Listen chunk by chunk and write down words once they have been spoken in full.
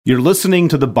You're listening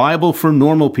to the Bible for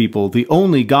Normal People, the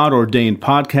only God-ordained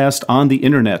podcast on the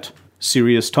internet.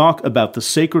 Serious talk about the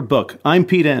sacred book. I'm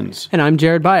Pete Enns. And I'm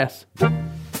Jared Byas.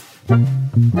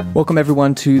 Welcome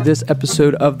everyone to this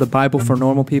episode of the Bible for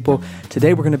Normal People.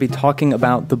 Today we're going to be talking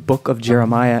about the book of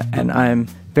Jeremiah, and I'm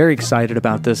very excited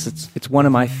about this. It's one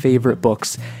of my favorite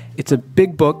books. It's a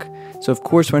big book, so of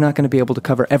course we're not going to be able to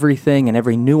cover everything and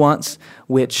every nuance,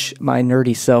 which my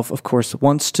nerdy self, of course,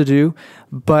 wants to do,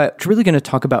 but we're really going to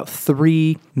talk about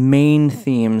three main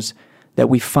themes that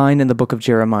we find in the book of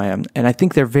Jeremiah, and I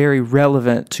think they're very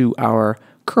relevant to our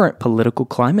current political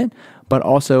climate, but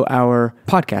also our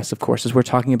podcast, of course, as we're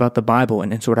talking about the Bible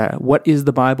and sort of what is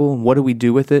the Bible and what do we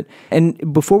do with it.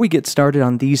 And before we get started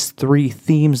on these three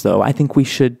themes, though, I think we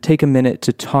should take a minute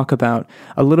to talk about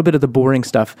a little bit of the boring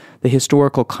stuff, the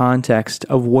historical context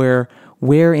of where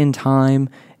in time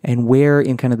and where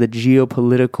in kind of the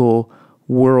geopolitical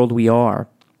world we are,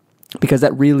 because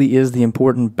that really is the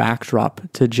important backdrop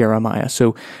to Jeremiah.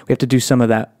 So we have to do some of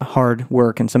that hard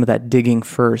work and some of that digging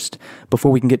first before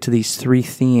we can get to these three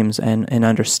themes and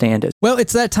understand it. Well,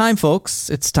 it's that time, folks.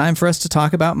 It's time for us to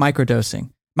talk about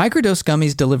microdosing. Microdose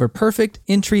gummies deliver perfect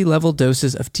entry-level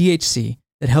doses of THC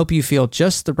that help you feel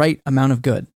just the right amount of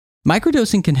good.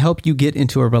 Microdosing can help you get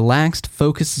into a relaxed,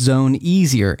 focused zone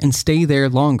easier and stay there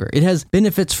longer. It has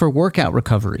benefits for workout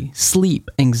recovery,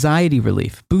 sleep, anxiety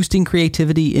relief, boosting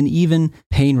creativity, and even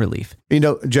pain relief. You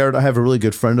know, Jared, I have a really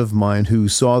good friend of mine who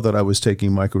saw that I was taking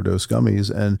microdose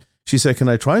gummies, and she said, "Can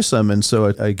I try some?" And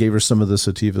so I gave her some of the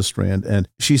sativa strand, and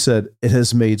she said it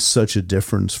has made such a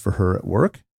difference for her at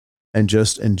work and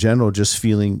just in general, just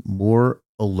feeling more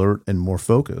alert and more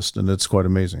focused, and it's quite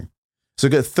amazing. So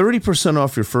get 30%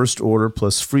 off your first order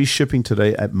plus free shipping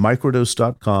today at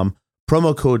microdose.com.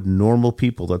 Promo code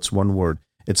NORMALPEOPLE. That's one word.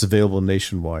 It's available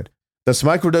nationwide. That's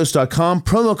microdose.com.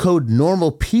 Promo code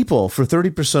NORMALPEOPLE for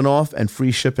 30% off and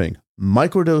free shipping.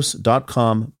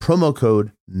 Microdose.com. Promo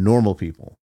code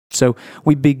NORMALPEOPLE. So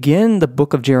we begin the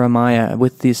book of Jeremiah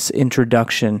with this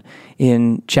introduction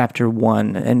in chapter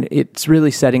 1, and it's really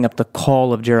setting up the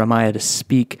call of Jeremiah to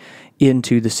speak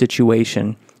into the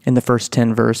situation in the first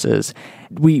 10 verses.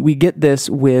 We get this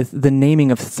with the naming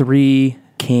of three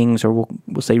kings, or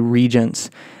we'll say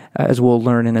regents, as we'll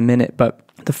learn in a minute. But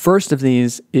the first of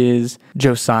these is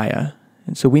Josiah.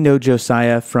 And so we know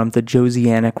Josiah from the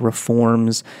Josianic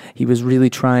reforms. He was really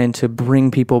trying to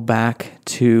bring people back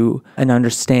to an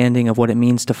understanding of what it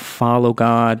means to follow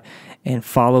God and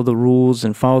follow the rules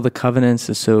and follow the covenants.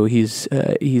 And so he's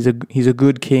a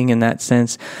good king in that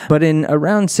sense. But in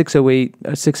around 608,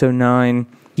 609,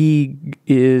 he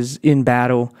is in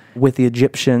battle with the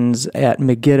Egyptians at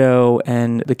Megiddo,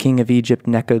 and the king of Egypt,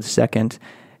 Necho II,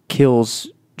 kills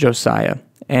Josiah.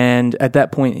 And at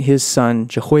that point, his son,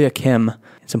 Jehoiakim,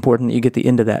 it's important that you get the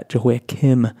end of that,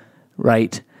 Jehoiakim,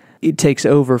 right? It takes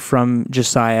over from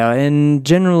Josiah. And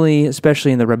generally,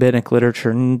 especially in the rabbinic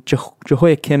literature,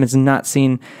 Jehoiakim is not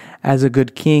seen as a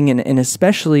good king, and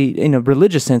especially in a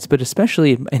religious sense, but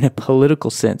especially in a political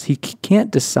sense. He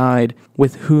can't decide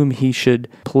with whom he should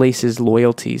place his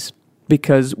loyalties,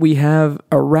 because we have,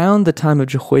 around the time of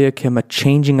Jehoiakim, a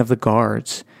changing of the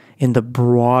guards in the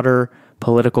broader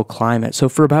political climate. So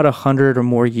for about 100 or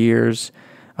more years,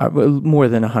 more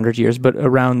than 100 years, but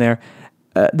around there,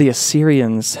 the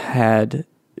Assyrians had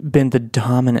been the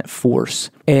dominant force.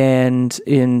 And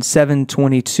in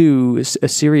 722,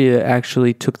 Assyria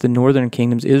actually took the northern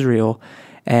kingdoms, Israel,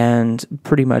 and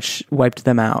pretty much wiped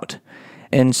them out.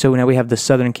 And so now we have the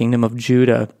southern kingdom of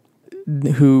Judah,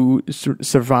 who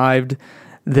survived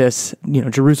this. You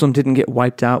know, Jerusalem didn't get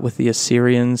wiped out with the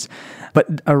Assyrians.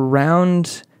 But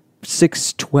around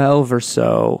 612 or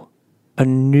so, a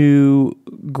new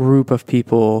group of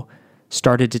people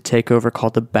started to take over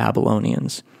called the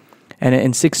Babylonians. And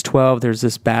in 612, there's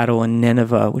this battle in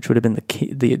Nineveh, which would have been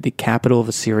the capital of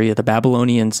Assyria. The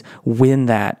Babylonians win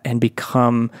that and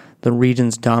become the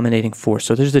region's dominating force.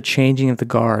 So there's a changing of the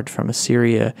guard from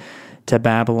Assyria to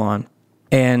Babylon.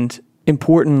 And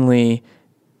importantly,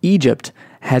 Egypt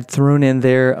had thrown in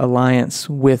their alliance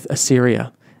with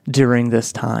Assyria during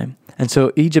this time. And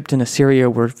so Egypt and Assyria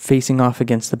were facing off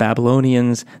against the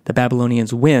Babylonians. The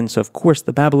Babylonians win. So, of course,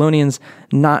 the Babylonians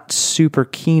not super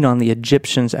keen on the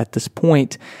Egyptians at this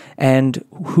point. And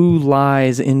who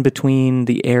lies in between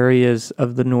the areas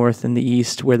of the north and the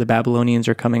east where the Babylonians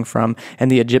are coming from,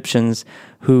 and the Egyptians,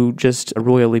 who just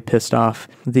royally pissed off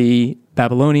the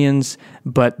Babylonians,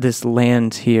 but this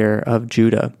land here of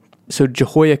Judah. So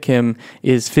Jehoiakim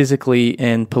is physically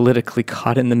and politically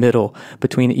caught in the middle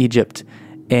between Egypt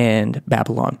and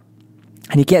Babylon.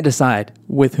 And he can't decide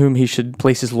with whom he should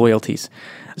place his loyalties.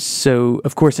 So,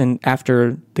 of course,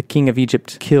 after the king of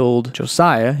Egypt killed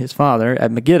Josiah, his father,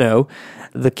 at Megiddo,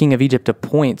 the king of Egypt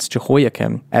appoints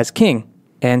Jehoiakim as king.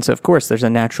 And so, of course, there's a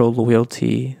natural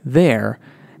loyalty there.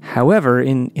 However,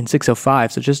 in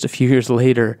 605, so just a few years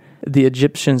later, the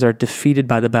Egyptians are defeated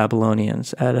by the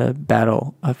Babylonians at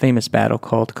a famous battle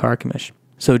called Carchemish.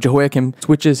 So Jehoiakim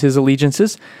switches his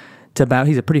allegiances to Babylon.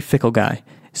 He's a pretty fickle guy.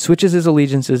 Switches his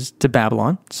allegiances to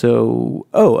Babylon. So,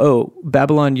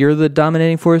 Babylon, you're the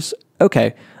dominating force?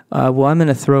 Okay, well, I'm going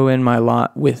to throw in my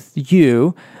lot with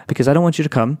you because I don't want you to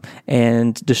come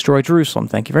and destroy Jerusalem.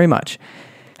 Thank you very much.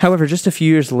 However, just a few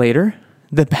years later,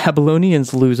 the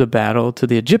Babylonians lose a battle to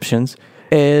the Egyptians,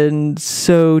 and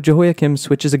so Jehoiakim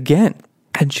switches again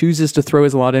and chooses to throw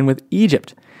his lot in with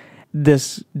Egypt.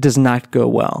 This does not go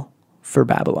well for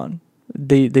Babylon.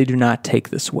 They do not take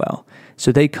this well.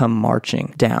 So they come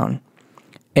marching down.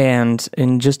 And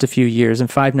in just a few years, in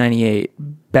 598,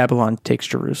 Babylon takes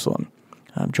Jerusalem.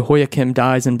 Jehoiakim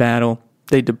dies in battle.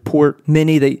 They deport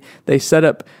many. They set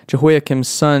up Jehoiakim's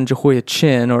son,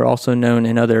 Jehoiachin, or also known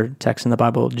in other texts in the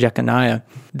Bible, Jeconiah.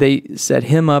 They set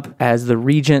him up as the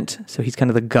regent, so he's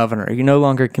kind of the governor. You no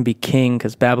longer can be king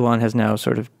because Babylon has now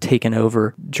sort of taken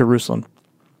over Jerusalem.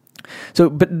 So,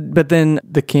 but then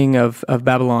the king of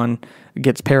Babylon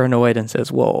gets paranoid and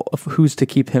says, well, who's to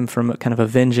keep him from kind of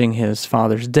avenging his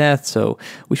father's death? So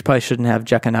we probably shouldn't have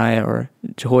Jeconiah or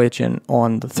Jehoiachin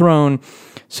on the throne.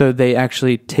 So they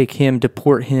actually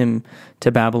deport him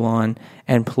to Babylon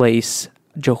and place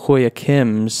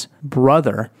Jehoiakim's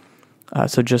brother,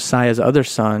 so Josiah's other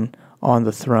son, on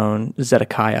the throne,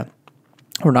 Zedekiah.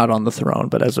 Or not on the throne,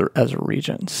 but as a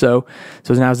regent. So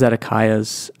now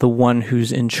Zedekiah's the one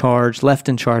who's left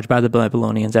in charge by the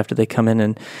Babylonians after they come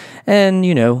in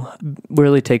and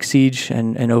really take siege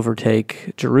and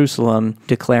overtake Jerusalem,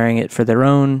 declaring it for their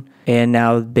own. And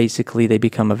now basically they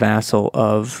become a vassal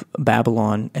of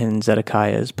Babylon, and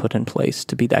Zedekiah is put in place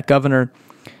to be that governor.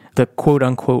 The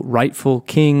quote-unquote rightful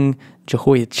king,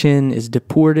 Jehoiachin, is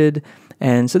deported.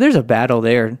 And so there's a battle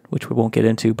there, which we won't get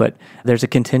into, but there's a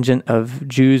contingent of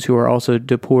Jews who are also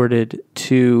deported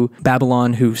to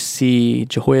Babylon who see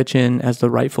Jehoiachin as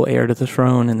the rightful heir to the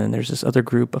throne. And then there's this other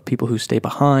group of people who stay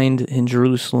behind in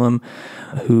Jerusalem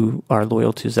who are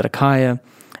loyal to Zedekiah.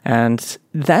 And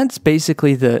that's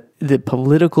basically the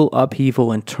political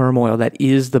upheaval and turmoil that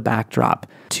is the backdrop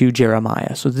to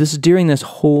Jeremiah. So during this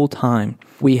whole time,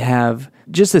 we have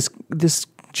just this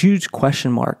huge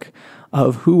question mark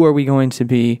of who are we going to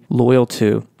be loyal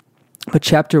to. But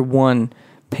chapter 1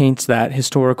 paints that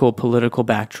historical political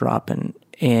backdrop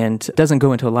and doesn't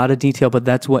go into a lot of detail, but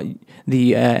that's what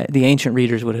the ancient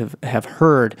readers would have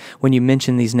heard when you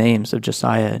mention these names of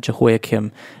Josiah,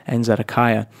 Jehoiakim, and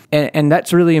Zedekiah. And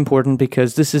that's really important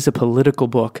because this is a political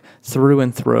book through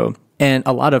and through, and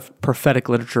a lot of prophetic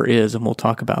literature is, and we'll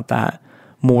talk about that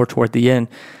more toward the end.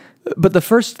 But the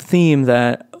first theme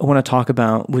that I want to talk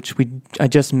about, which I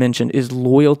just mentioned, is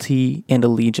loyalty and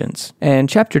allegiance. And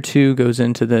chapter 2 goes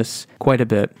into this quite a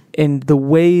bit. And the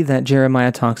way that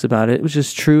Jeremiah talks about it, which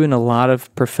is true in a lot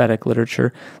of prophetic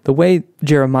literature, the way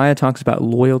Jeremiah talks about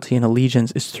loyalty and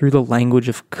allegiance is through the language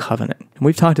of covenant. And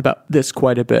we've talked about this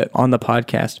quite a bit on the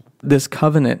podcast. This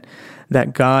covenant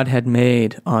that God had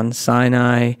made on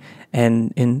Sinai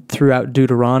and throughout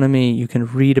Deuteronomy, you can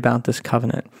read about this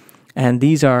covenant. And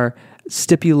these are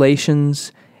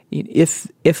stipulations, if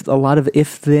a lot of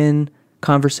if-then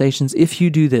conversations. If you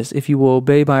do this, if you will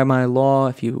obey by my law,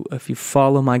 if you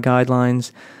follow my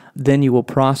guidelines, then you will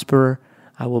prosper.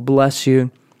 I will bless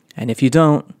you. And if you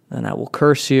don't, then I will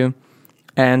curse you.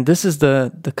 And this is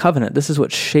the covenant. This is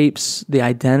what shapes the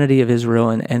identity of Israel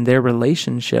and their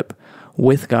relationship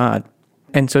with God.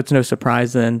 And so it's no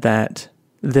surprise then that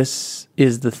this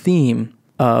is the theme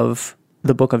of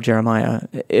the book of Jeremiah.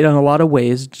 In a lot of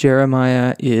ways,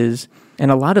 Jeremiah is, and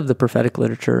a lot of the prophetic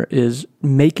literature is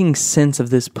making sense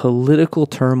of this political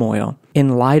turmoil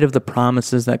in light of the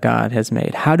promises that God has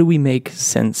made. How do we make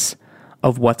sense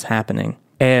of what's happening?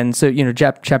 And so,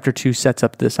 chapter 2 sets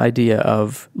up this idea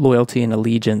of loyalty and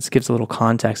allegiance, gives a little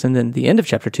context. And then the end of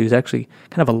chapter 2 is actually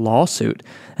kind of a lawsuit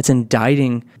that's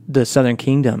indicting the southern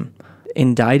kingdom,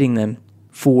 indicting them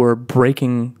for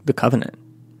breaking the covenant.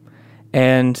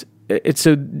 And it's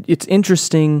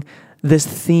interesting. This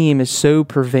theme is so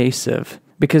pervasive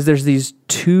because there's these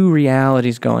two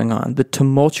realities going on. The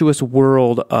tumultuous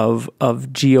world of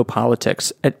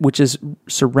geopolitics, which is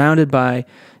surrounded by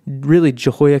really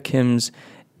Jehoiakim's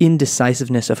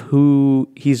indecisiveness of who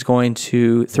he's going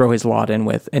to throw his lot in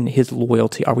with and his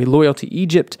loyalty. Are we loyal to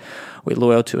Egypt? Are we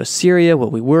loyal to Assyria?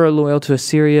 Well, we were loyal to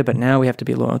Assyria, but now we have to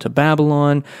be loyal to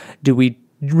Babylon. Do we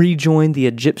rejoin the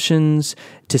Egyptians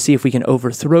to see if we can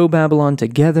overthrow Babylon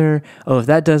together. Oh, if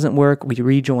that doesn't work, we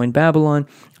rejoin Babylon.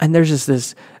 And there's just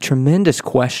this tremendous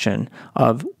question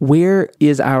of where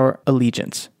is our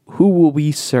allegiance? Who will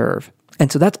we serve?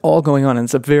 And so that's all going on, and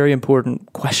it's a very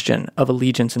important question of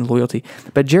allegiance and loyalty.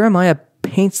 But Jeremiah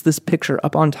paints this picture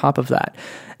up on top of that,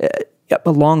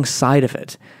 alongside of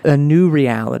it, a new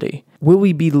reality. Will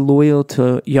we be loyal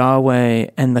to Yahweh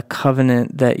and the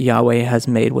covenant that Yahweh has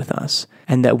made with us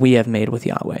and that we have made with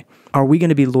Yahweh? Are we going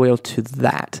to be loyal to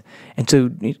that? And so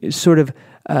sort of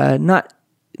not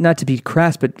to be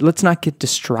crass, but let's not get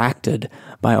distracted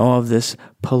by all of this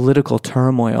political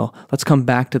turmoil. Let's come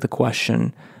back to the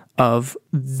question of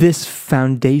this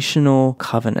foundational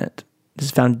covenant,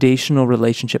 this foundational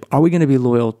relationship. Are we going to be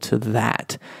loyal to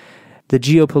that? The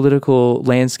geopolitical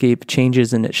landscape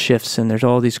changes and it shifts, and there's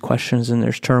all these questions, and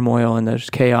there's turmoil, and there's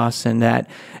chaos, and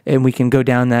we can go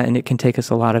down that, and it can take us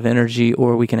a lot of energy,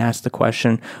 or we can ask the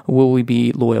question, will we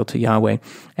be loyal to Yahweh?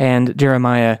 And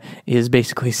Jeremiah is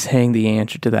basically saying the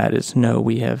answer to that is no,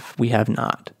 we have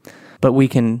not. But we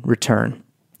can return.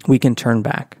 We can turn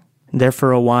back. There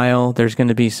for a while, there's going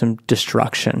to be some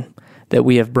destruction that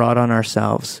we have brought on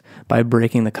ourselves by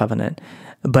breaking the covenant.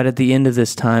 But at the end of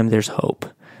this time, there's hope.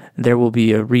 There will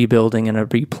be a rebuilding and a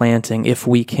replanting if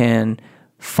we can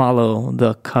follow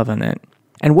the covenant.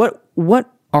 And what's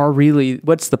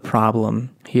the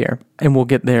problem here? And we'll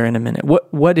get there in a minute.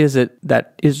 What is it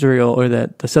that Israel or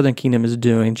that the southern kingdom is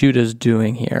doing, Judah's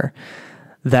doing here,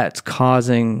 that's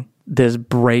causing this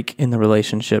break in the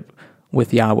relationship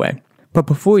with Yahweh? But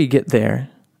before we get there,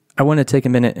 I want to take a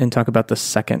minute and talk about the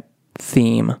second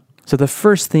theme. So the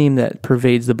first theme that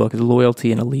pervades the book is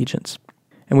loyalty and allegiance.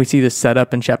 And we see this set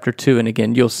up in chapter 2, and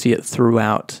again, you'll see it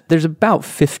throughout. There's about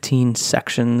 15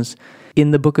 sections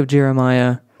in the book of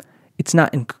Jeremiah. It's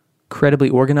not incredibly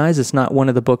organized. It's not one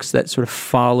of the books that sort of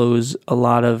follows a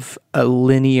lot of a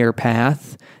linear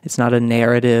path. It's not a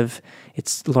narrative.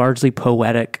 It's largely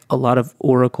poetic, a lot of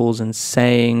oracles and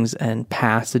sayings and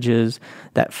passages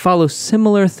that follow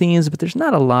similar themes, but there's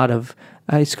not a lot of,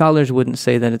 scholars wouldn't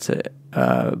say that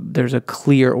there's a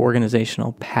clear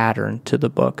organizational pattern to the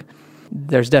book.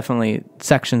 There's definitely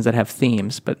sections that have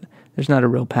themes, but there's not a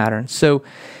real pattern. So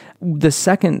the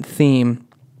second theme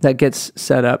that gets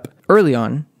set up early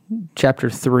on, chapter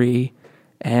 3,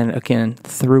 and again,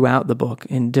 throughout the book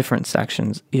in different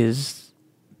sections, is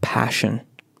passion.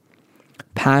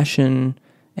 Passion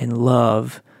and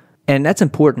love. And that's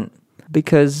important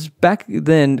because back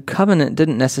then, covenant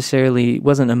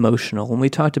wasn't emotional. When we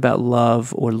talked about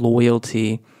love or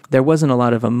loyalty, there wasn't a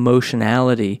lot of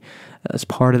emotionality as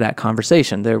part of that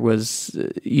conversation. There was,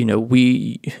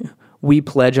 we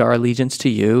pledge our allegiance to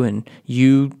you, and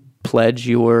you pledge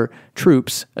your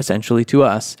troops essentially to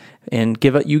us, and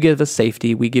you give us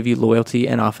safety, we give you loyalty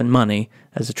and often money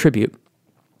as a tribute.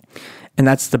 And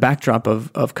that's the backdrop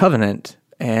of covenant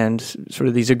and sort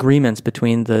of these agreements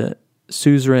between the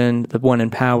suzerain, the one in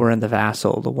power, and the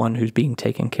vassal, the one who's being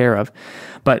taken care of.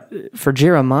 But for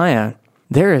Jeremiah,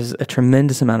 there is a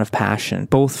tremendous amount of passion,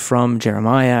 both from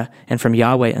Jeremiah and from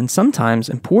Yahweh. And sometimes,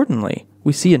 importantly,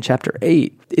 we see in chapter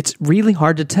 8, it's really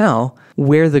hard to tell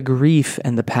where the grief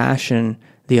and the passion,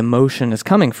 the emotion is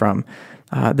coming from.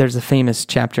 There's a famous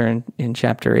chapter in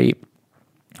chapter 8.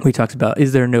 We talked about,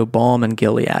 is there no balm in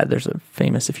Gilead? There's a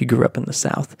famous, if you grew up in the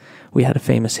South, we had a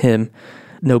famous hymn,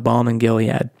 No Balm in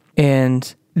Gilead.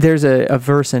 And there's a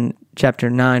verse in chapter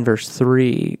 9, verse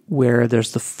 3, where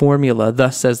there's the formula,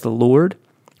 thus says the Lord,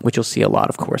 which you'll see a lot,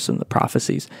 of course, in the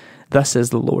prophecies. Thus says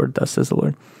the Lord, thus says the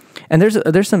Lord. And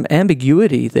there's some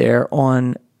ambiguity there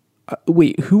on,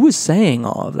 who was saying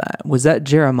all of that? Was that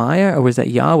Jeremiah or was that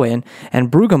Yahweh?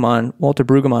 And Walter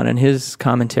Brueggemann, in his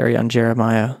commentary on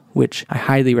Jeremiah, which I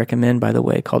highly recommend, by the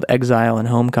way, called Exile and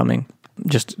Homecoming,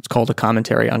 it's called a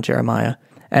commentary on Jeremiah.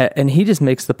 And he just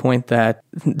makes the point that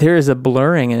there is a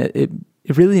blurring, and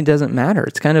it really doesn't matter.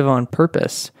 It's kind of on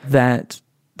purpose that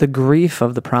the grief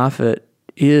of the prophet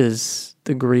is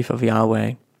the grief of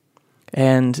Yahweh.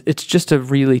 And it's just a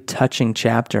really touching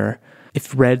chapter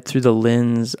if read through the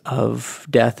lens of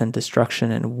death and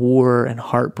destruction and war and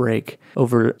heartbreak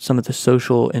over some of the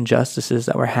social injustices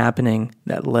that were happening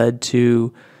that led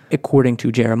to, according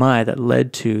to Jeremiah, that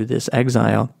led to this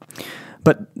exile.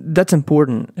 But that's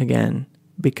important, again,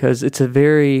 because it's a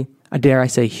very, dare I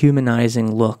say,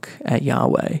 humanizing look at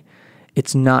Yahweh.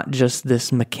 It's not just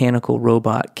this mechanical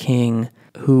robot king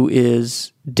who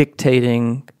is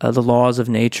dictating the laws of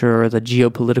nature or the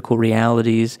geopolitical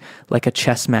realities like a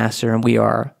chess master, and we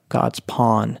are God's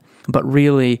pawn. But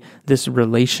really, this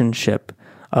relationship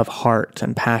of heart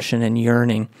and passion and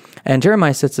yearning. And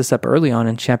Jeremiah sets this up early on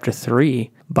in chapter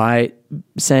 3 by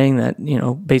saying that,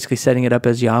 basically setting it up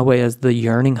as Yahweh as the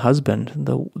yearning husband,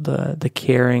 the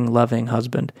caring, loving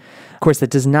husband. Of course,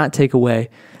 that does not take away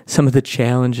some of the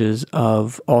challenges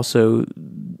of also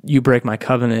you break my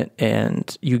covenant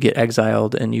and you get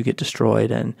exiled and you get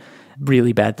destroyed and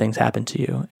really bad things happen to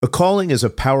you. A calling is a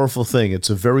powerful thing. It's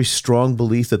a very strong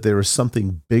belief that there is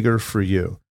something bigger for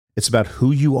you. It's about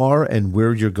who you are and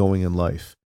where you're going in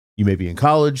life. You may be in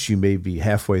college, you may be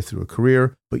halfway through a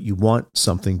career, but you want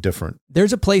something different.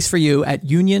 There's a place for you at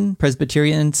Union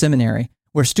Presbyterian Seminary,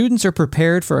 where students are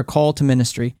prepared for a call to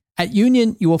ministry. At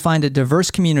Union, you will find a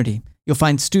diverse community. You'll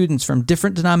find students from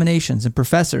different denominations and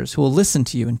professors who will listen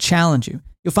to you and challenge you.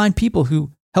 You'll find people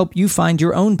who help you find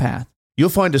your own path. You'll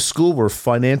find a school where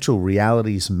financial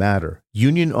realities matter.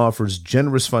 Union offers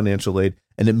generous financial aid,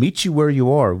 and it meets you where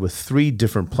you are with 3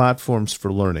 different platforms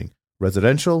for learning: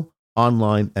 residential,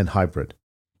 online, and hybrid.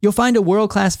 You'll find a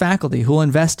world-class faculty who will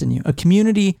invest in you, a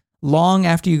community long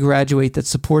after you graduate that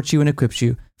supports you and equips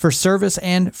you for service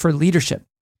and for leadership.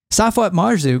 Safwat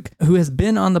Marzouk, who has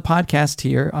been on the podcast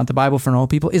here on the Bible for Normal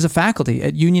People, is a faculty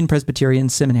at Union Presbyterian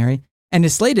Seminary and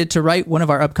is slated to write one of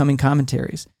our upcoming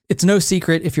commentaries. It's no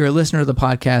secret, if you're a listener to the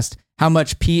podcast, how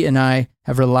much Pete and I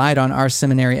have relied on our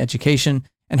seminary education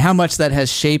and how much that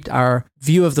has shaped our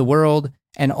view of the world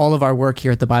and all of our work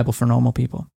here at the Bible for Normal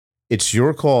People. It's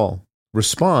your call.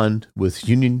 Respond with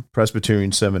Union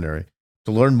Presbyterian Seminary.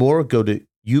 To learn more, go to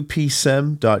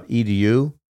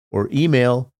upsem.edu or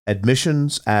email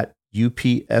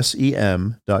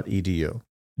admissions@upsem.edu.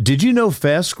 Did you know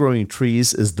Fast Growing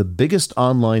Trees is the biggest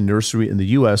online nursery in the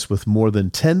U.S. with more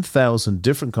than 10,000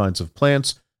 different kinds of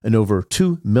plants and over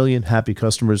 2 million happy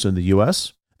customers in the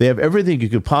U.S.? They have everything you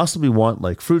could possibly want,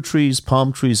 like fruit trees,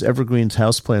 palm trees, evergreens,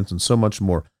 houseplants, and so much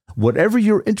more. Whatever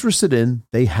you're interested in,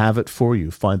 they have it for you.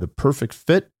 Find the perfect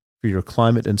fit for your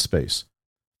climate and space.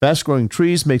 Fast Growing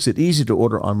Trees makes it easy to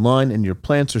order online, and your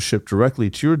plants are shipped directly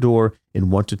to your door in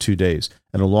 1 to 2 days.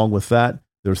 And along with that,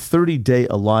 their 30-day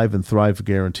Alive and Thrive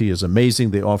guarantee is amazing.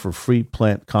 They offer free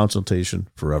plant consultation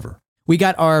forever. We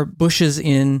got our bushes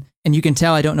in, and you can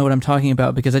tell I don't know what I'm talking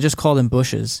about because I just called them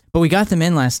bushes, but we got them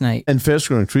in last night. And Fast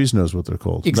Growing Trees knows what they're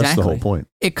called. Exactly. That's the whole point.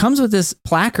 It comes with this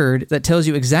placard that tells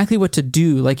you exactly what to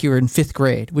do like you were in 5th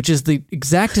grade, which is the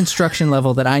exact instruction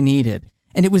level that I needed.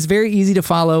 And it was very easy to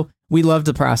follow. We loved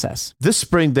the process. This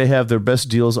spring, they have their best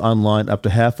deals online, up to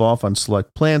half off on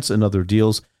select plants and other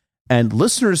deals. And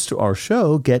listeners to our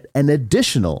show get an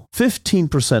additional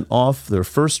 15% off their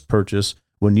first purchase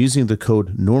when using the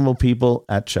code NORMALPEOPLE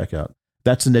at checkout.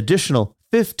 That's an additional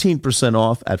 15%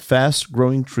 off at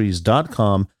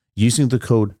fastgrowingtrees.com using the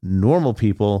code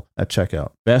NORMALPEOPLE at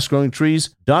checkout.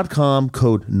 Fastgrowingtrees.com,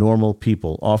 code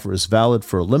NORMALPEOPLE. Offer is valid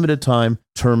for a limited time.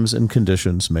 Terms and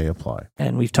conditions may apply.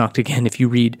 And we've talked again, if you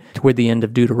read toward the end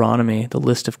of Deuteronomy, the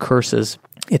list of curses,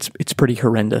 it's pretty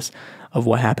horrendous of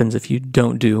what happens if you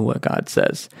don't do what God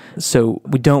says. So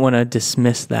we don't want to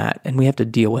dismiss that, and we have to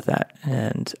deal with that.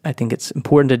 And I think it's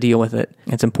important to deal with it.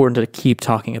 It's important to keep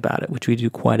talking about it, which we do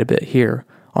quite a bit here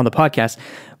on the podcast.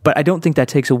 But I don't think that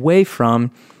takes away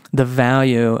from the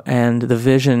value and the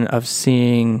vision of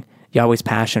seeing Yahweh's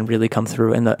passion really come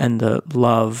through, and the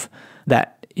love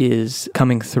that is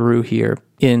coming through here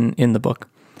in the book.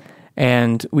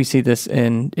 And we see this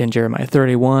in Jeremiah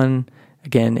 31,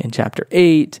 again in chapter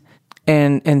 8,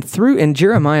 and through in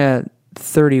Jeremiah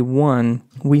 31,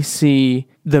 we see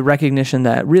the recognition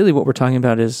that really what we're talking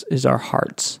about is our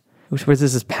hearts, which was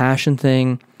this passion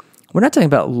thing. We're not talking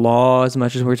about law as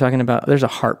much as we're talking about there's a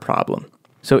heart problem.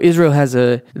 So Israel has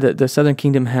the southern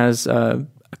kingdom has a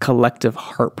collective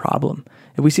heart problem.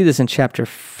 And we see this in chapter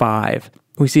 5.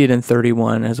 We see it in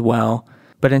 31 as well.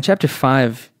 But in chapter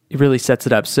 5, it really sets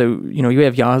it up. So, you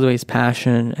have Yahweh's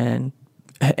passion, and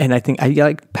I think I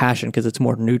like passion because it's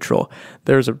more neutral.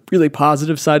 There's a really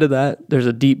positive side of that. There's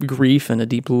a deep grief and a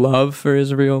deep love for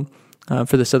Israel,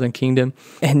 for the southern kingdom.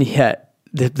 And yet,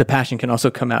 the passion can also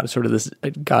come out as sort of this,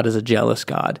 God is a jealous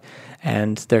God.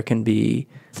 And there can be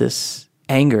this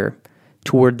anger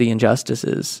toward the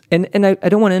injustices. And I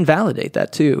don't want to invalidate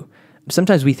that too.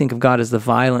 Sometimes we think of God as the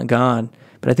violent God,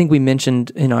 but I think we mentioned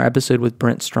in our episode with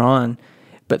Brent Strawn,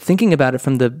 but thinking about it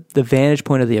from the vantage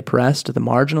point of the oppressed or the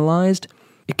marginalized,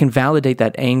 it can validate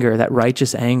that anger, that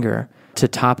righteous anger, to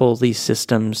topple these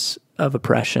systems of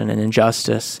oppression and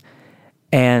injustice.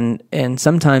 And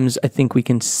sometimes I think we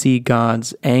can see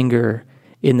God's anger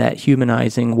in that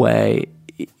humanizing way,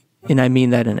 and I mean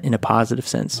that in a positive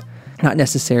sense. Not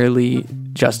necessarily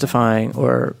justifying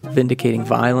or vindicating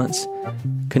violence,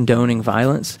 condoning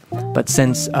violence, but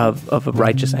sense of a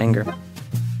righteous anger.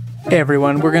 Hey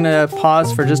everyone, we're going to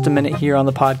pause for just a minute here on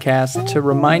the podcast to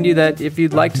remind you that if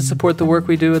you'd like to support the work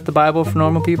we do at the Bible for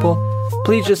Normal People,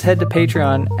 please just head to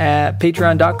Patreon at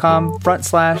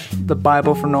patreon.com/the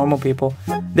Bible for Normal People.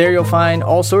 There you'll find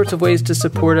all sorts of ways to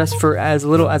support us for as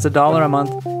little as $1 a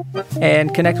month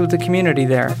and connect with the community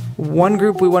there. One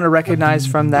group we want to recognize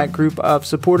from that group of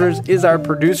supporters is our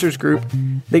producers group.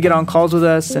 They get on calls with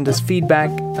us, send us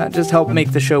feedback, just help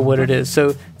make the show what it is.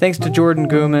 So thanks to Jordan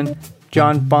Gooman,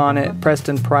 John Bonnet,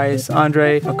 Preston Price,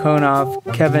 Andre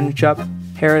Makonov, Kevin Jupp,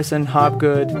 Harrison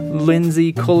Hobgood,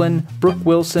 Lindsay Cullen, Brooke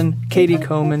Wilson, Katie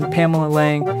Coleman, Pamela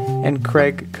Lang, and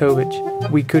Craig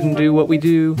Kovich. We couldn't do what we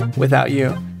do without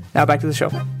you. Now back to the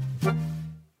show.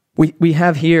 We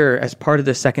have here, as part of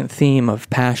the second theme of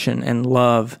passion and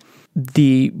love,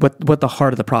 what the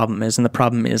heart of the problem is, and the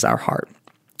problem is our heart.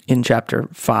 In chapter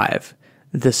 5,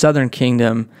 the southern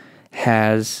kingdom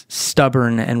has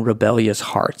stubborn and rebellious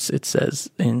hearts, it says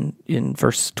in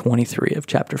verse 23 of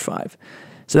chapter 5.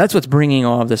 So that's what's bringing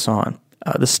all of this on,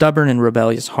 the stubborn and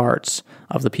rebellious hearts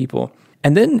of the people.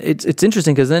 And then it's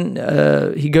interesting because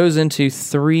then he goes into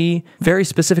 3 very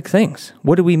specific things.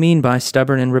 What do we mean by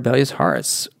stubborn and rebellious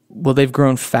hearts? Well, they've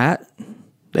grown fat,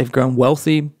 they've grown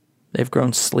wealthy, they've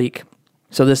grown sleek.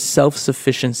 So this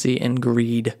self-sufficiency and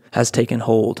greed has taken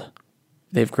hold.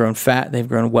 They've grown fat, they've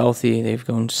grown wealthy, they've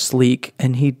grown sleek.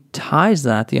 And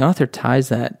the author ties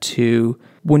that to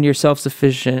when you're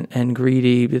self-sufficient and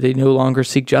greedy, they no longer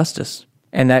seek justice.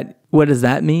 And what does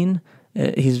that mean?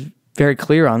 He's very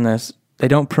clear on this. They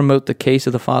don't promote the case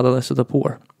of the fatherless or the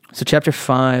poor. So chapter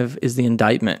 5 is the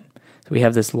indictment. So we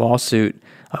have this lawsuit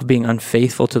of being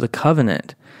unfaithful to the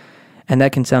covenant. And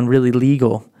that can sound really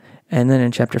legal. And then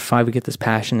in chapter 5, we get this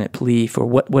passionate plea for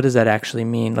what does that actually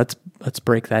mean? Let's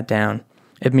break that down.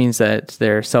 It means that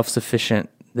they're self-sufficient,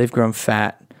 they've grown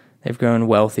fat, they've grown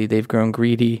wealthy, they've grown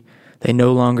greedy, they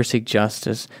no longer seek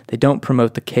justice, they don't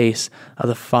promote the case of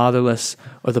the fatherless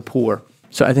or the poor.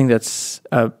 So I think that's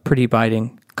a pretty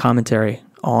biting commentary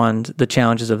on the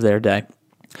challenges of their day.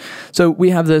 So we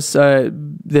have this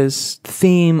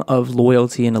theme of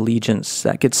loyalty and allegiance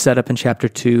that gets set up in chapter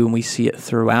 2, and we see it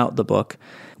throughout the book.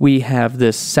 We have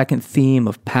this second theme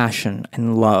of passion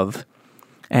and love,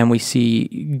 and we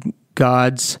see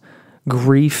God's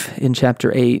grief in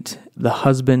chapter 8, the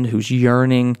husband who's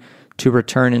yearning to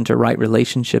return into right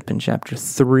relationship in chapter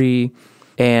 3,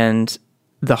 and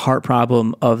the heart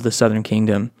problem of the southern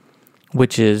kingdom,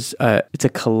 which is it's a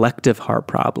collective heart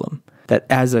problem, that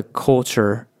as a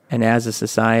culture and as a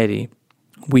society,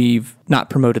 we've not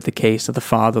promoted the case of the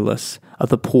fatherless, of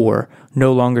the poor,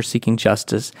 no longer seeking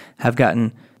justice, have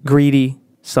gotten greedy,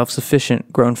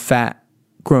 self-sufficient, grown fat,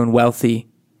 grown wealthy,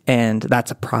 and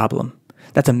that's a problem.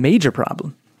 That's a major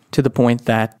problem, to the point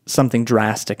that something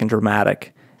drastic and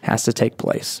dramatic has to take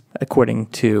place, according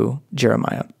to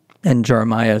Jeremiah and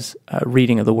Jeremiah's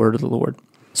reading of the word of the Lord.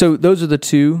 So those are the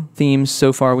 2 themes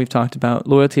so far we've talked about: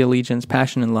 loyalty, allegiance,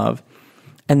 passion, and love.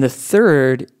 And the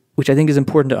third, which I think is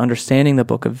important to understanding the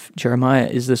book of Jeremiah,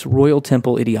 is this royal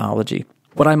temple ideology.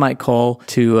 What I might call,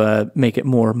 to make it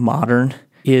more modern,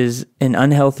 is an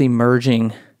unhealthy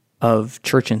merging of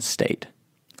church and state.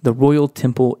 The royal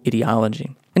temple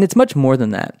ideology. And it's much more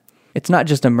than that. It's not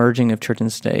just a merging of church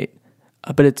and state,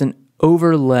 but it's an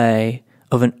overlay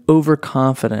of an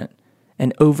overconfident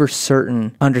and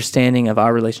overcertain understanding of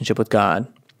our relationship with God.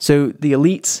 So the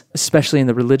elites, especially in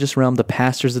the religious realm, the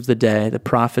pastors of the day, the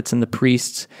prophets and the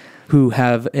priests, who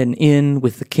have an in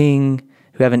with the king,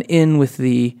 who have an in with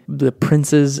the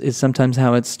princes, is sometimes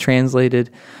how it's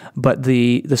translated, but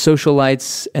the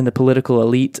socialites and the political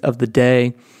elite of the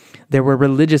day, there were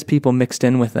religious people mixed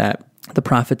in with that, the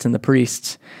prophets and the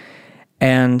priests.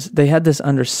 And they had this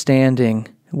understanding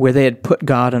where they had put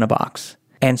God in a box.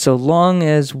 And so long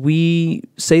as we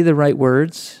say the right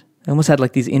words, I almost had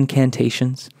like these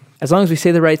incantations, as long as we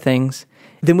say the right things,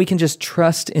 then we can just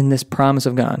trust in this promise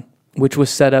of God, which was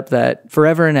set up that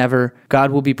forever and ever,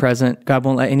 God will be present, God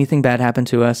won't let anything bad happen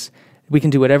to us, we can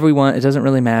do whatever we want, it doesn't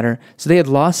really matter. So they had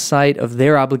lost sight of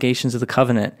their obligations of the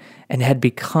covenant and had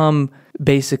become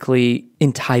basically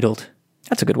entitled.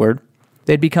 That's a good word.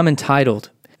 They'd become entitled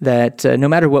that no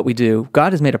matter what we do,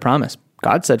 God has made a promise.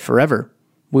 God said forever,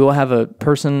 we will have a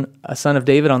son of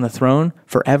David on the throne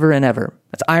forever and ever.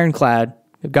 That's ironclad.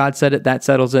 If God said it, that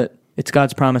settles it. It's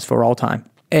God's promise for all time.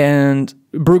 And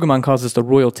Brueggemann calls this the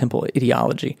royal temple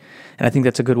ideology. And I think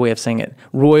that's a good way of saying it.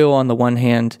 Royal on the one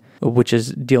hand, which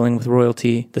is dealing with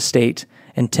royalty, the state,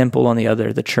 and temple on the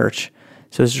other, the church.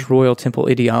 So this is royal temple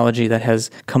ideology that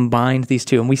has combined these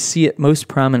two. And we see it most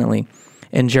prominently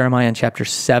in Jeremiah in chapter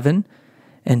 7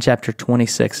 and chapter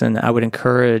 26. And I would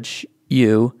encourage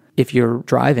you, if you're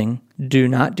driving, do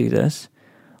not do this.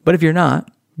 But if you're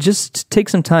not, just take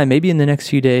some time, maybe in the next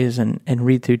few days, and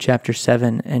read through chapter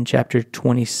 7 and chapter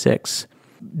 26.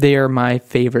 They are my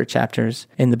favorite chapters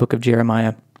in the book of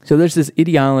Jeremiah. So there's this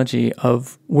ideology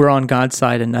of we're on God's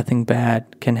side and nothing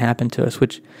bad can happen to us,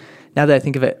 which, now that I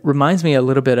think of it, reminds me a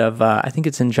little bit of, I think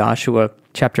it's in Joshua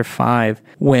chapter 5,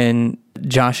 when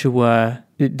Joshua,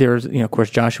 of course,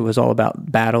 Joshua is all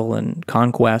about battle and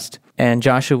conquest, and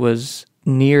Joshua was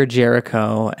near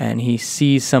Jericho, and he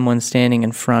sees someone standing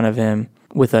in front of him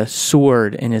with a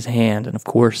sword in his hand. And of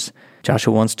course,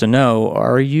 Joshua wants to know,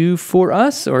 are you for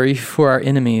us or are you for our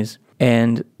enemies?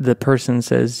 And the person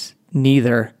says,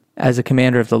 neither. As a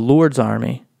commander of the Lord's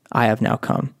army, I have now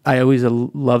come. I always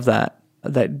love that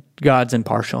God's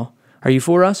impartial. Are you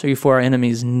for us or are you for our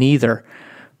enemies? Neither.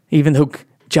 Even though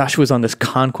Joshua's on this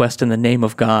conquest in the name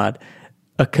of God,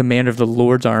 a commander of the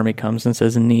Lord's army comes and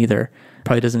says neither.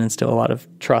 Probably doesn't instill a lot of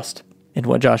trust in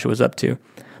what Joshua's up to.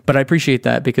 But I appreciate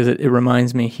that because it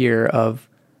reminds me here of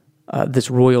this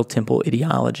royal temple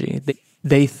ideology.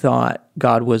 They thought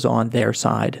God was on their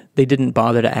side. They didn't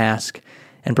bother to ask,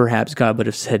 and perhaps God would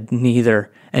have said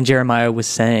neither. And Jeremiah was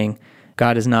saying,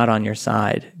 God is not on your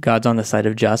side. God's on the side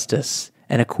of justice.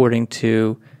 And according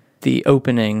to the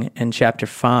opening in chapter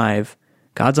 5,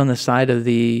 God's on the side of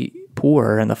the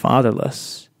poor and the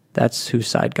fatherless. That's whose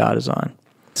side God is on.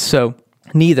 So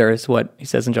neither is what he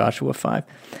says in Joshua 5.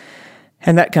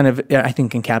 And that kind of, I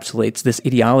think, encapsulates this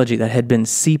ideology that had been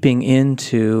seeping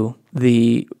into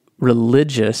the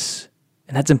religious,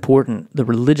 and that's important, the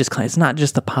religious class. It's not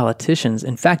just the politicians.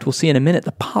 In fact, we'll see in a minute,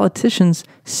 the politicians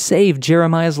saved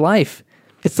Jeremiah's life.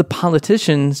 It's the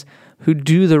politicians who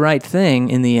do the right thing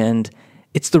in the end.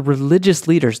 It's the religious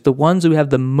leaders, the ones who have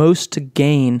the most to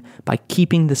gain by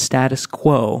keeping the status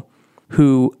quo,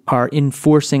 who are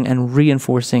enforcing and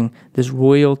reinforcing this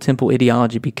royal temple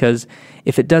ideology, because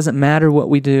if it doesn't matter what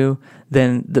we do,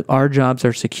 then our jobs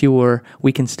are secure,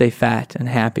 we can stay fat and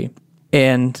happy.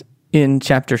 And in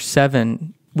chapter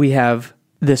 7, we have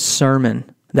this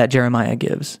sermon that Jeremiah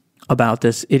gives about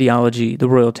this ideology, the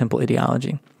royal temple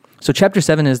ideology. So chapter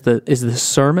 7 is the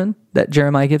sermon that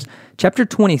Jeremiah gives. Chapter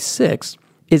 26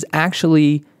 is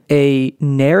actually a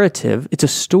narrative, it's a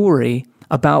story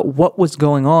about what was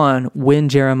going on when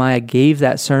Jeremiah gave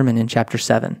that sermon in chapter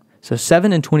 7. So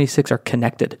 7 and 26 are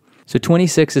connected. So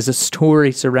 26 is a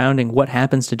story surrounding what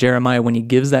happens to Jeremiah when he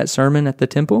gives that sermon at the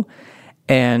temple,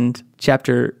 and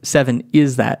chapter 7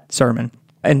 is that sermon.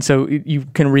 And so you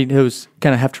can read those,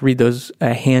 kind of have to read those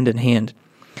hand in hand.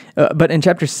 But in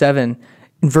chapter 7,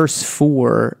 in verse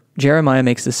 4, Jeremiah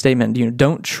makes this statement,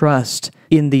 don't trust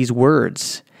in these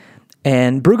words.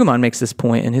 And Brueggemann makes this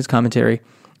point in his commentary,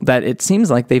 that it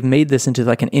seems like they've made this into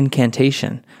like an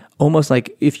incantation, almost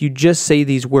like if you just say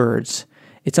these words,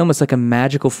 it's almost like a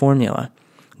magical formula,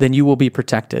 then you will be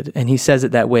protected. And he says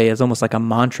it that way as almost like a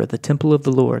mantra, the temple of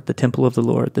the Lord, the temple of the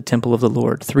Lord, the temple of the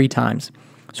Lord, 3 times,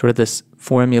 sort of this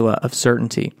formula of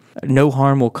certainty. No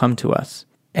harm will come to us.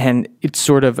 And it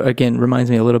sort of, again,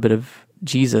 reminds me a little bit of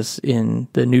Jesus in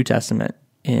the New Testament,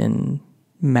 in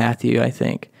Matthew, I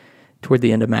think, toward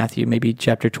the end of Matthew, maybe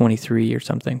chapter 23 or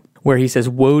something, where he says,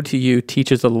 "Woe to you,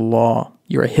 teachers of the law,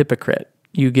 you're a hypocrite.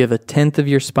 You give 1/10 of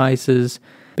your spices,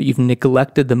 but you've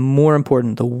neglected the more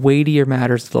important, the weightier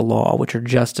matters of the law, which are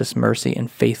justice, mercy, and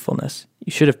faithfulness.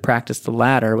 You should have practiced the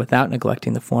latter without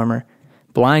neglecting the former.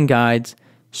 Blind guides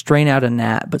strain out a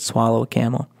gnat, but swallow a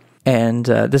camel." And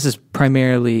this is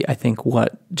primarily, I think,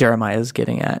 what Jeremiah is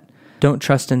getting at. Don't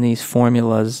trust in these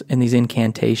formulas, in these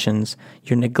incantations.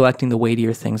 You're neglecting the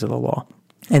weightier things of the law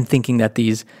and thinking that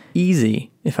these easy,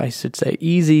 if I should say,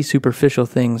 easy, superficial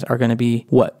things are going to be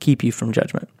what keep you from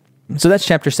judgment. So that's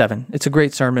chapter 7. It's a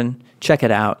great sermon. Check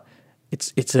it out.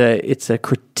 It's a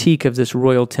critique of this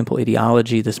royal temple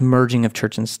ideology, this merging of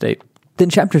church and state.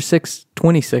 Then chapter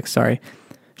 26,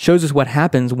 shows us what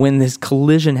happens when this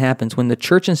collision happens, when the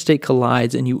church and state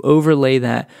collides, and you overlay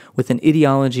that with an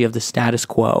ideology of the status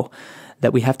quo,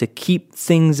 that we have to keep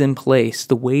things in place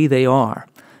the way they are.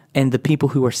 And the people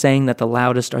who are saying that the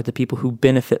loudest are the people who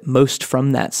benefit most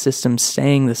from that system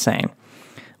staying the same,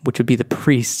 which would be the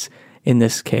priests in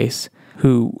this case,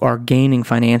 who are gaining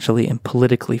financially and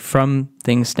politically from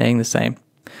things staying the same,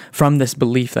 from this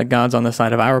belief that God's on the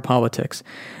side of our politics.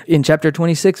 In chapter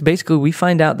 26, basically, we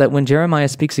find out that when Jeremiah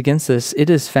speaks against this, it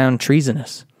is found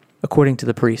treasonous, according to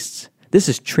the priests. This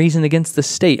is treason against the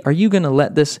state. Are you going to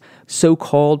let this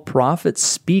so-called prophet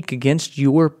speak against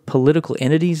your political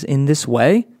entities in this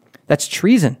way? That's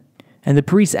treason. And the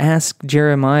priests ask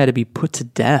Jeremiah to be put to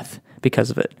death because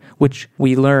of it, which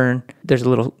we learn, there's a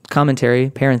little commentary,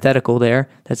 parenthetical there,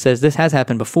 that says this has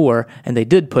happened before, and they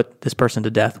did put this person to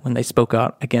death when they spoke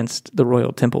out against the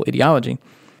royal temple ideology.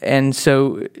 And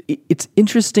so it's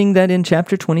interesting that in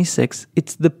chapter 26,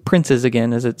 it's the princes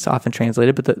again, as it's often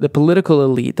translated, but the political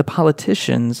elite, the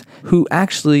politicians who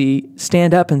actually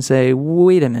stand up and say,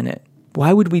 wait a minute,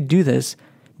 why would we do this?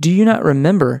 Do you not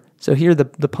remember? So here the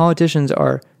politicians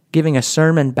are giving a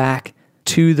sermon back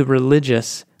to the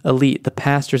religious elite, the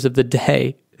pastors of the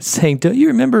day, saying, don't you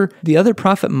remember the other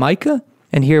prophet Micah?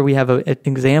 And here we have an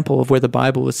example of where the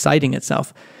Bible was citing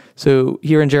itself. So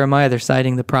here in Jeremiah, they're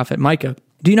citing the prophet Micah.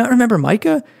 Do you not remember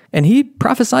Micah? And he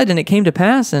prophesied and it came to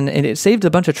pass and it saved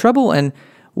a bunch of trouble. And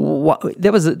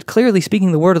that was clearly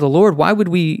speaking the word of the Lord. Why would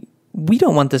we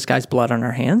don't want this guy's blood on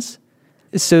our hands.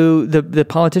 So the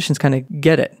politicians kind of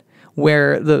get it,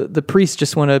 where the priests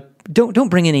just want to, don't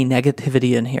bring any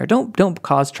negativity in here. Don't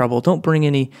cause trouble. Don't bring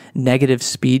any negative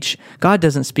speech. God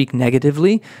doesn't speak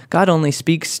negatively. God only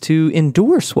speaks to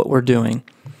endorse what we're doing.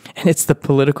 And it's the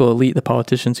political elite, the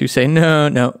politicians who say,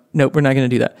 no, we're not going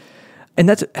to do that. And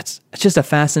that's just a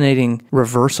fascinating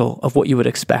reversal of what you would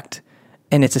expect.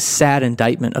 And it's a sad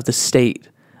indictment of the state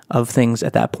of things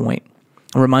at that point.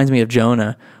 It reminds me of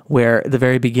Jonah, where at the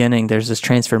very beginning, there's this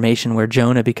transformation where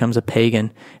Jonah becomes a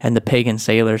pagan and the pagan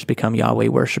sailors become Yahweh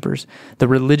worshipers. The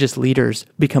religious leaders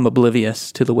become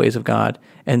oblivious to the ways of God.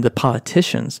 And the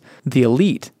politicians, the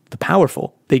elite, the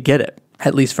powerful, they get it.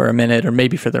 At least for a minute, or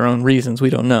maybe for their own reasons, we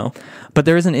don't know. But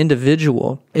there is an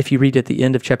individual, if you read at the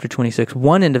end of chapter 26,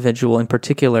 one individual in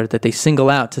particular that they single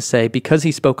out to say, because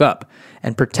he spoke up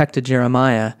and protected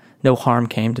Jeremiah, no harm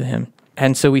came to him.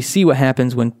 And so we see what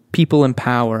happens when people in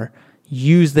power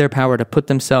use their power to put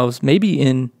themselves maybe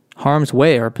in harm's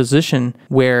way or a position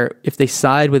where if they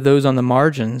side with those on the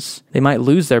margins, they might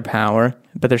lose their power,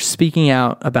 but they're speaking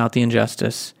out about the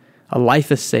injustice. A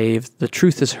life is saved, the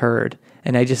truth is heard.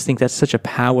 And I just think that's such a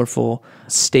powerful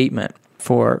statement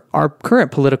for our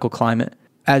current political climate,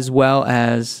 as well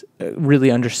as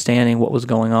really understanding what was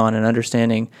going on and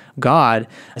understanding God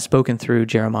spoken through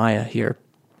Jeremiah here.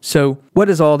 So what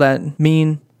does all that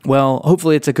mean? Well,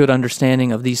 hopefully it's a good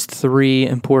understanding of these three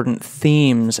important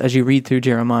themes as you read through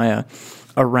Jeremiah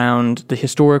around the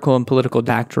historical and political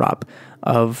backdrop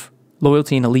of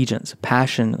loyalty and allegiance,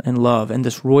 passion and love, and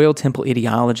this royal temple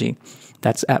ideology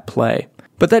that's at play.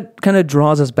 But that kind of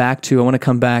draws us back to, I want to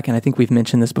come back, and I think we've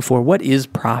mentioned this before, what is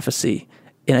prophecy?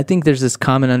 And I think there's this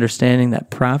common understanding that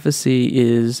prophecy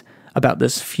is about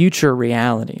this future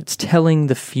reality. It's telling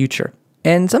the future.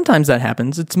 And sometimes that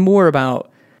happens. It's more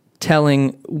about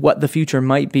telling what the future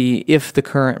might be if the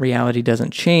current reality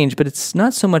doesn't change, but it's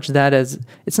not so much that as,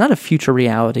 it's not a future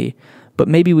reality, but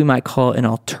maybe we might call it an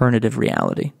alternative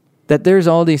reality. That there's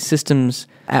all these systems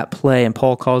at play, and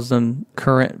Paul calls them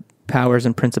current powers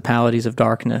and principalities of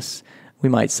darkness, we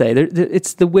might say.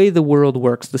 It's the way the world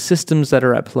works, the systems that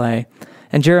are at play.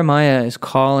 And Jeremiah is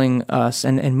calling us,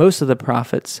 and most of the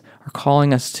prophets are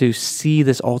calling us to see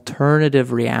this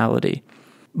alternative reality,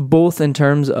 both in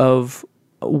terms of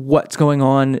what's going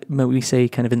on, we say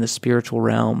kind of in the spiritual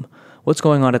realm, what's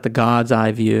going on at the God's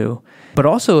eye view, but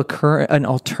also an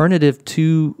alternative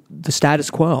to the status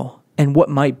quo and what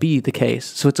might be the case.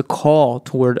 So it's a call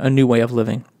toward a new way of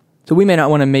living. So we may not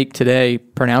want to make today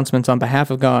pronouncements on behalf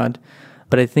of God,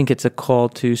 but I think it's a call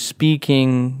to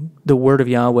speaking the word of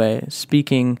Yahweh,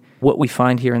 speaking what we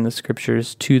find here in the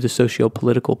scriptures to the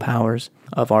socio-political powers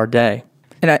of our day.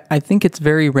 And I think it's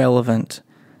very relevant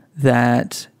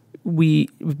that we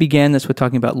began this with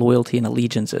talking about loyalty and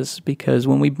allegiances, because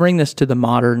when we bring this to the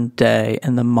modern day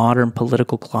and the modern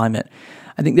political climate,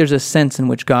 I think there's a sense in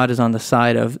which God is on the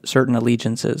side of certain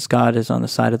allegiances. God is on the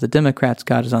side of the Democrats.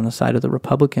 God is on the side of the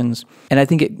Republicans. And I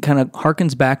think it kind of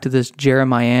harkens back to this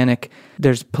Jeremianic,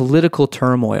 there's political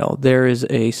turmoil. There is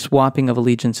a swapping of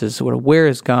allegiances. Sort of, where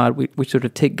is God? We sort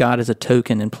of take God as a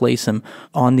token and place him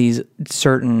on these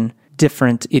certain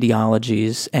different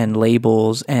ideologies and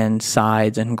labels and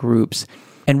sides and groups.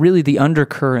 And really the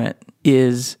undercurrent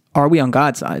is, are we on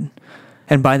God's side?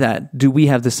 And by that, do we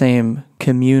have the same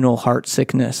communal heart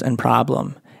sickness and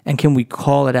problem? And can we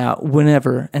call it out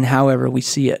whenever and however we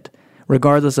see it,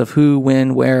 regardless of who,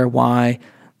 when, where, why,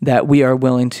 that we are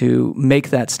willing to make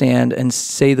that stand and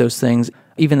say those things,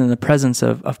 even in the presence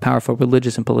of powerful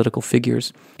religious and political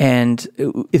figures. And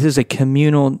it is a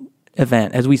communal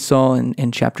event. As we saw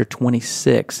in chapter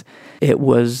 26, it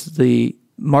was the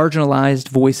marginalized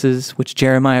voices, which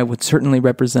Jeremiah would certainly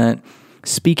represent,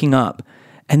 speaking up.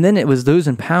 And then it was those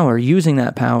in power using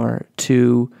that power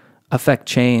to affect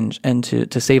change and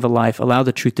to save a life, allow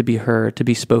the truth to be heard, to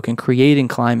be spoken, creating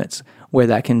climates where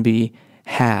that can be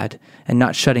had, and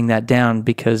not shutting that down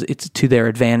because it's to their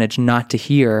advantage not to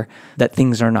hear that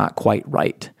things are not quite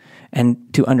right, and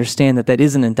to understand that that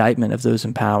is an indictment of those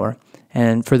in power,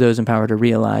 and for those in power to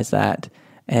realize that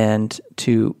and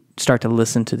to start to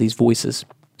listen to these voices.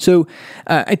 So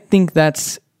I think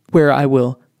that's where I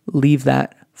will leave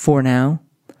that for now.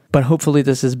 But hopefully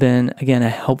this has been, again, a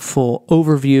helpful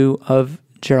overview of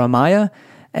Jeremiah,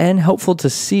 and helpful to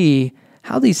see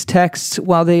how these texts,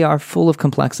 while they are full of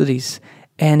complexities,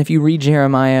 and if you read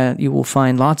Jeremiah, you will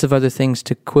find lots of other things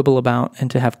to quibble about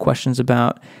and to have questions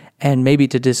about and maybe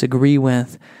to disagree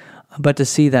with, but to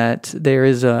see that there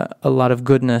is a lot of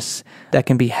goodness that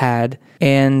can be had,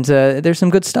 and there's some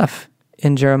good stuff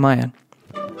in Jeremiah.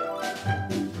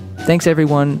 Thanks,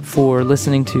 everyone, for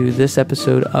listening to this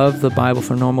episode of The Bible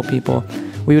for Normal People.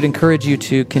 We would encourage you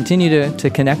to continue to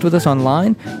connect with us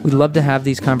online. We'd love to have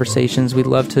these conversations. We'd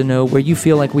love to know where you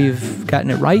feel like we've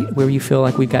gotten it right, where you feel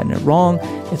like we've gotten it wrong.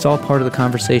 It's all part of the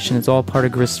conversation. It's all part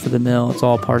of Grist for the Mill. It's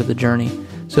all part of the journey.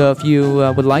 So if you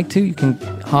would like to, you can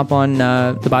hop on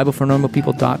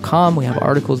thebiblefornormalpeople.com. We have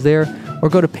articles there. Or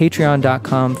go to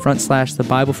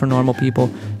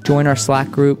patreon.com/thebiblefornormalpeople. Join our Slack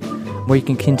group, where you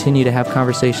can continue to have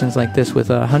conversations like this with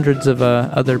hundreds of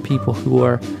other people who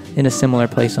are in a similar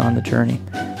place on the journey.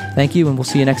 Thank you, and we'll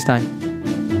see you next time.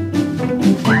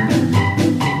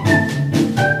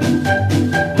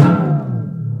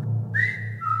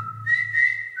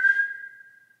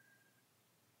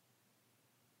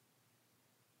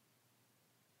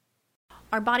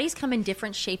 Our bodies come in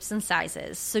different shapes and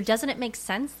sizes, so doesn't it make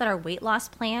sense that our weight loss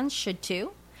plans should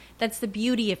too? That's the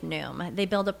beauty of Noom. They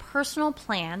build a personal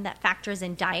plan that factors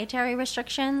in dietary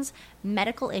restrictions,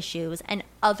 medical issues, and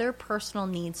other personal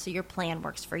needs so your plan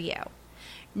works for you.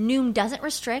 Noom doesn't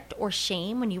restrict or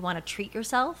shame when you want to treat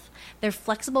yourself. Their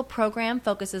flexible program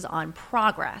focuses on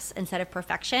progress instead of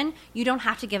perfection. You don't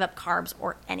have to give up carbs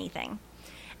or anything.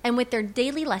 And with their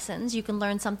daily lessons, you can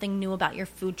learn something new about your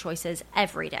food choices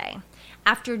every day.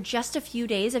 After just a few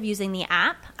days of using the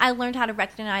app, I learned how to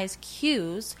recognize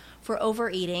cues for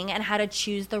overeating and how to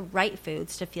choose the right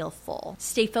foods to feel full.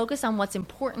 Stay focused on what's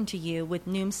important to you with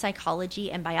Noom's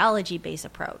psychology and biology-based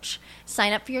approach.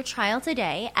 Sign up for your trial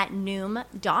today at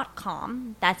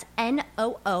Noom.com. That's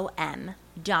Noom.com.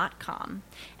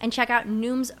 And check out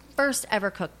Noom's first ever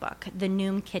cookbook, The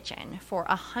Noom Kitchen, for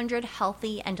 100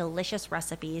 healthy and delicious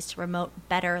recipes to promote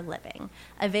better living.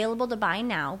 Available to buy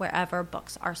now wherever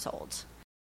books are sold.